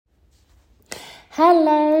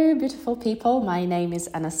Hello, beautiful people. My name is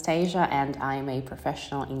Anastasia and I'm a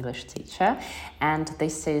professional English teacher. And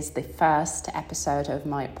this is the first episode of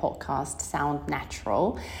my podcast, Sound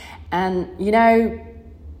Natural. And,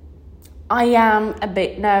 I am a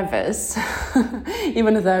bit nervous,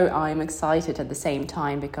 even though I'm excited at the same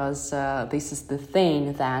time because this is the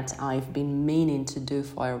thing that I've been meaning to do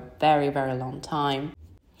for a very, very long time.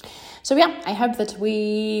 So I hope that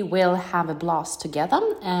we will have a blast together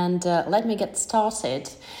and let me get started.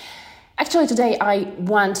 Actually, today I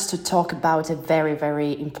want to talk about a very,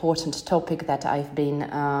 very important topic that I've been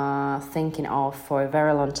thinking of for a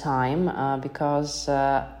very long time because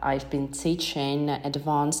I've been teaching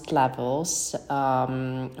advanced levels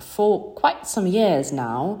for quite some years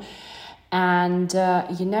now. And,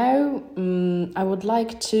 I would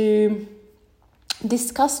like to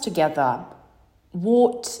discuss together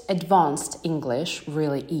what advanced English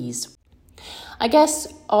really is. I guess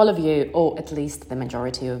all of you, or at least the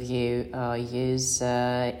majority of you, use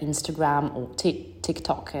Instagram or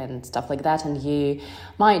TikTok and stuff like that, and you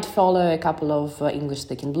might follow a couple of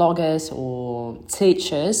English-speaking bloggers or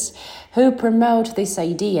teachers who promote this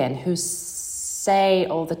idea and who say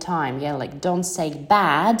all the time, don't say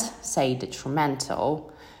bad, say detrimental.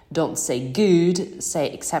 Don't say good,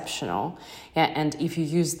 say exceptional. And if you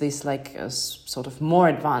use this like a sort of more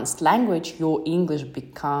advanced language, your English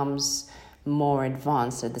becomes more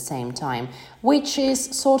advanced at the same time, which is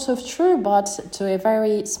sort of true, but to a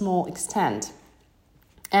very small extent.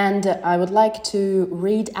 And I would like to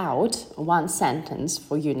read out one sentence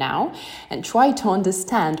for you now and try to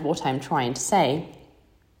understand what I'm trying to say.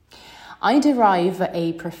 I derive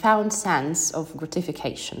a profound sense of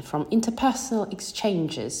gratification from interpersonal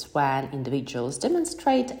exchanges when individuals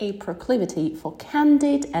demonstrate a proclivity for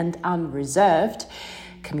candid and unreserved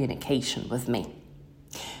communication with me.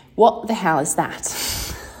 What the hell is that?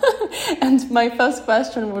 And my first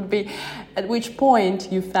question would be, at which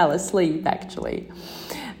point you fell asleep, actually?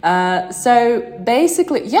 So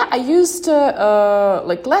basically, I used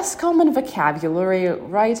less common vocabulary,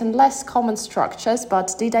 right, and less common structures,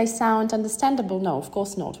 but did I sound understandable? No, of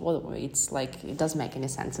course not. Well, it's like, it doesn't make any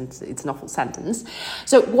sense. It's an awful sentence.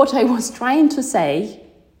 So what I was trying to say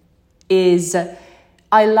is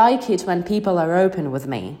I like it when people are open with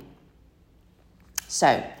me.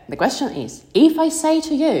 So the question is, if I say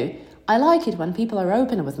to you, I like it when people are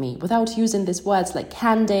open with me without using these words like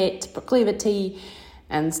candid, proclivity,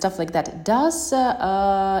 and stuff like that, does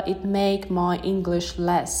it make my English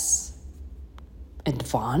less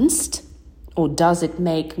advanced? Or does it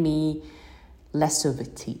make me less of a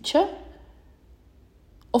teacher?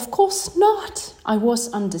 Of course not. I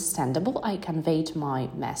was understandable. I conveyed my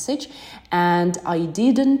message, and I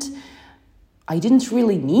didn't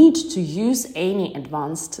really need to use any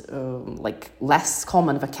advanced, less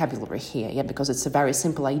common vocabulary here, because it's a very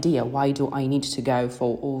simple idea. Why do I need to go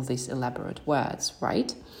for all these elaborate words,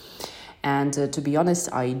 right? And to be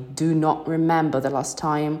honest, I do not remember the last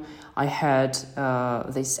time I heard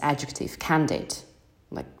this adjective, candid.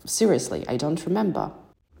 Like, seriously, I don't remember.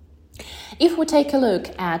 If we take a look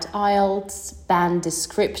at IELTS band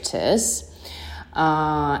descriptors,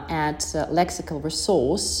 at lexical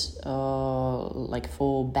resource,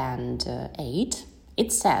 for band 8,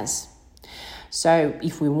 it says, so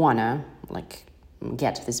if we wanna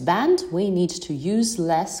get this band, we need to use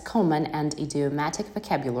less common and idiomatic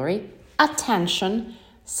vocabulary, attention,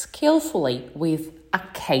 skillfully with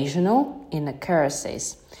occasional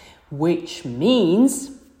inaccuracies, which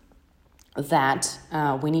means that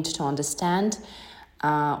we need to understand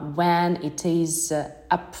when it is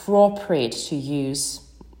appropriate to use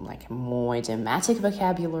more idiomatic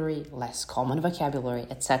vocabulary, less common vocabulary,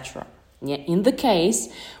 etc. In the case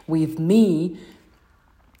with me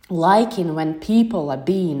liking when people are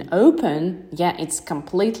being open, it's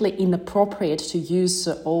completely inappropriate to use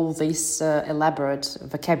all this elaborate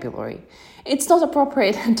vocabulary. It's not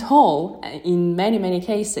appropriate at all in many, many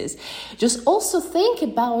cases. Just also think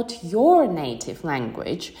about your native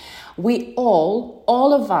language. We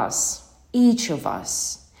all of us, each of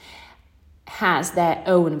us, has their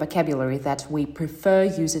own vocabulary that we prefer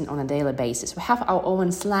using on a daily basis. We have our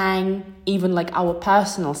own slang, even our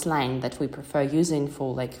personal slang that we prefer using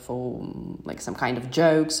for some kind of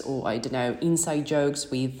jokes or inside jokes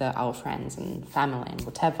with our friends and family and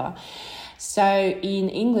whatever. So in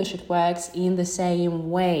English it works in the same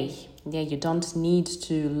way. You don't need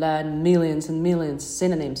to learn millions and millions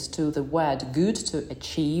synonyms to the word good to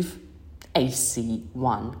achieve a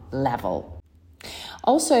C1 level.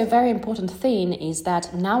 Also, a very important thing is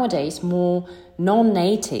that nowadays more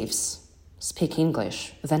non-natives speak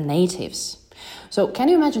English than natives. So can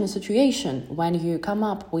you imagine a situation when you come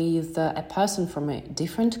up with a person from a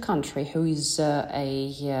different country who is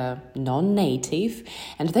a non-native,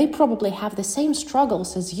 and they probably have the same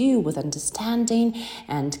struggles as you with understanding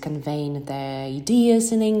and conveying their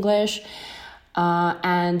ideas in English,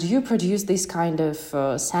 and you produce this kind of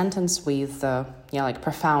sentence with like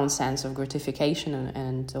profound sense of gratification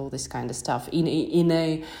and all this kind of stuff in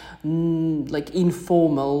a like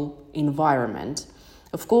informal environment.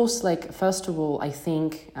 Of course, like first of all, I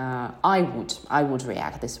think I would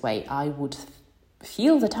react this way. I would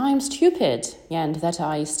feel that I'm stupid, and that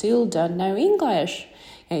I still don't know English.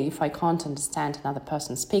 If I can't understand another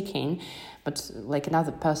person speaking, but like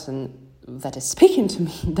another person that is speaking to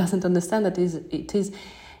me doesn't understand that it is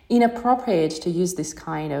inappropriate to use this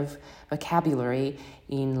kind of vocabulary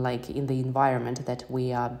in the environment that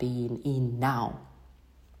we are being in now.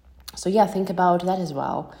 So think about that as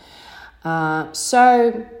well. What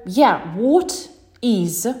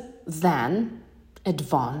is then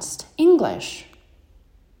advanced English?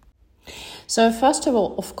 So first of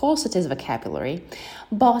all, of course it is vocabulary,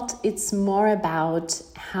 but it's more about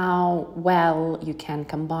how well you can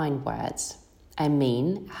combine words. I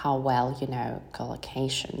mean, how well you know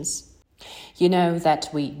collocations. You know that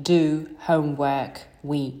we do homework,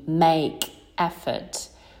 we make effort,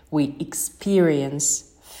 we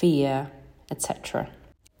experience fear, etc.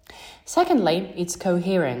 Secondly, it's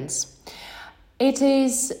coherence. It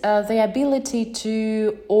is the ability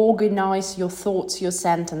to organize your thoughts, your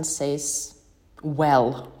sentences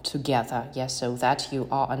well together, so that you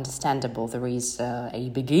are understandable. There is a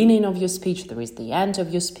beginning of your speech, there is the end of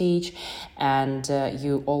your speech, and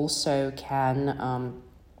you also can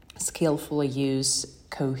skillfully use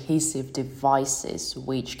cohesive devices,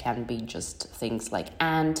 which can be just things like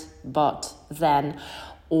and, but, then,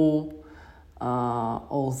 or,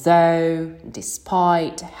 although,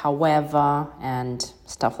 despite, however, and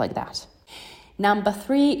stuff like that. Number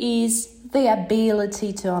 3 is the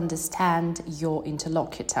ability to understand your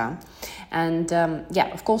interlocutor. And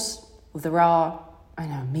of course, there are,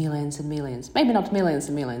 millions and millions, maybe not millions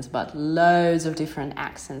and millions, but loads of different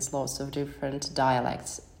accents, lots of different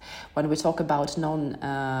dialects. When we talk about non-natives,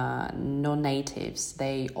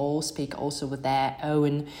 they all speak also with their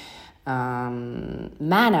own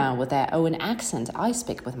manner, with their own accent. I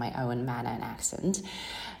speak with my own manner and accent.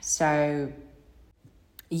 So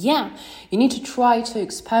you need to try to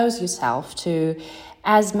expose yourself to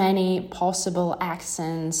as many possible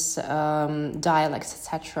accents, dialects,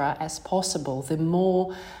 etc. as possible. The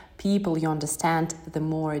more people you understand, the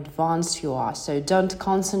more advanced you are. So don't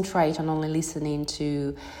concentrate on only listening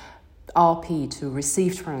to RP, to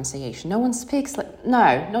received pronunciation. No one speaks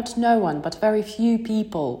no one, but very few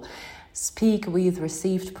people speak with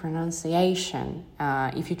received pronunciation.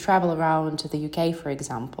 If you travel around to the UK, for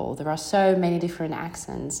example, there are so many different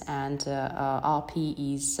accents, and RP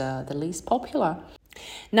is the least popular.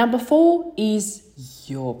 Number 4 is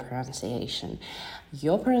your pronunciation.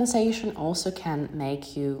 Your pronunciation also can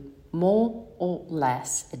make you more or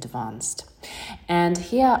less advanced. And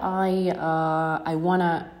here I want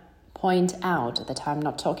to point out that I'm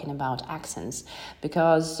not talking about accents,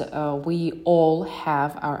 because we all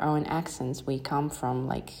have our own accents. We come from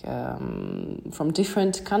from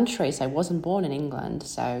different countries. I wasn't born in England,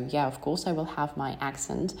 so of course I will have my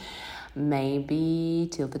accent. Maybe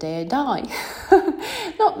till the day I die.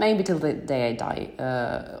 Not maybe till the day I die.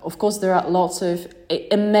 Of course, there are lots of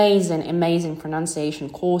amazing pronunciation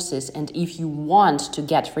courses, and if you want to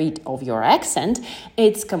get rid of your accent,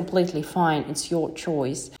 it's completely fine. It's your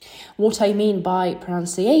choice. What I mean by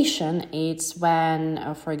pronunciation, it's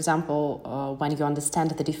when, for example, when you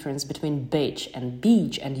understand the difference between bitch and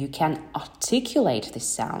beach, and you can articulate the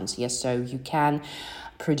sounds. So you can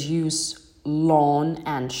produce long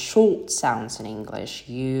and short sounds in English.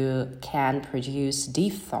 You can produce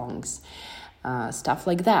diphthongs, stuff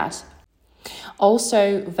like that.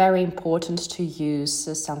 Also, very important to use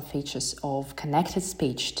some features of connected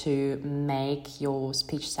speech to make your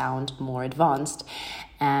speech sound more advanced.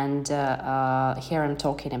 And here I'm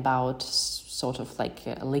talking about sort of like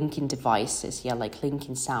linking devices, like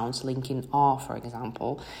linking sounds, linking R, for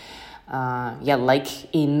example. Like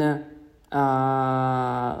in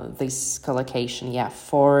this collocation,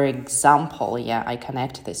 for example, I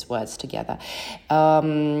connect these words together.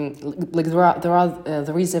 There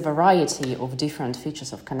is a variety of different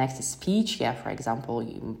features of connected speech. For example,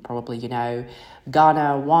 you know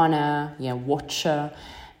gonna, wanna, watcha,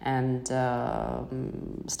 and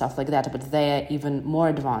stuff like that, but they're even more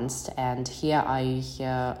advanced, and here I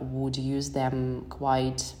would use them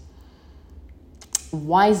quite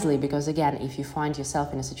wisely, because again, if you find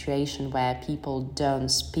yourself in a situation where people don't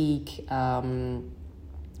speak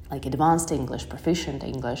like advanced English, proficient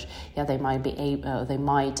English, they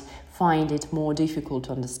might find it more difficult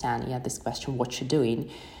to understand this question, what you're doing,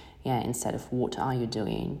 instead of what are you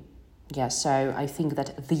doing. So I think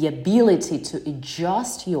that the ability to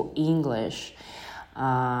adjust your English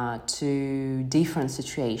to different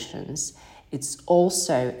situations, it's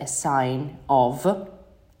also a sign of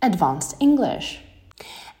advanced English.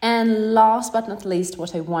 And last but not least,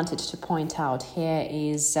 what I wanted to point out here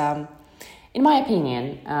is, in my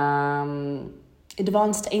opinion,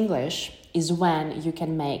 advanced English is when you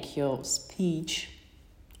can make your speech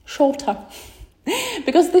shorter.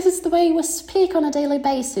 Because this is the way we speak on a daily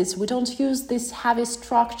basis. We don't use these heavy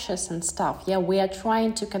structures and stuff. We are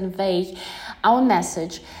trying to convey our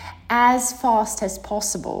message as fast as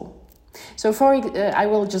possible. So I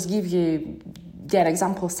will just give you an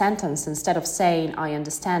example sentence. Instead of saying, I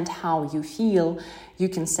understand how you feel, you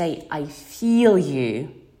can say, I feel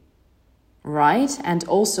you. Right? And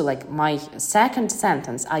also, like my second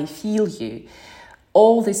sentence, I feel you.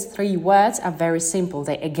 All these three words are very simple.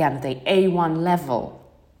 They A1 level.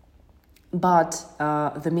 But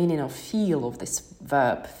the meaning of feel, of this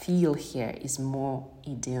verb feel here, is more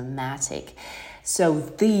idiomatic. So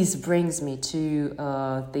this brings me to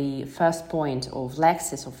the first point of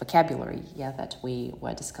lexis, of vocabulary, that we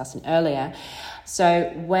were discussing earlier. So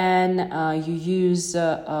when you use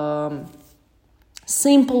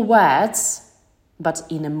simple words, but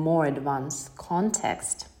in a more advanced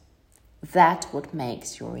context, that's what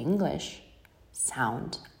makes your English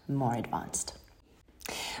sound more advanced.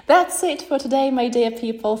 That's it for today, my dear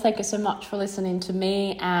people. Thank you so much for listening to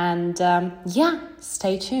me. And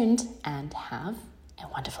stay tuned and have a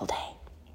wonderful day.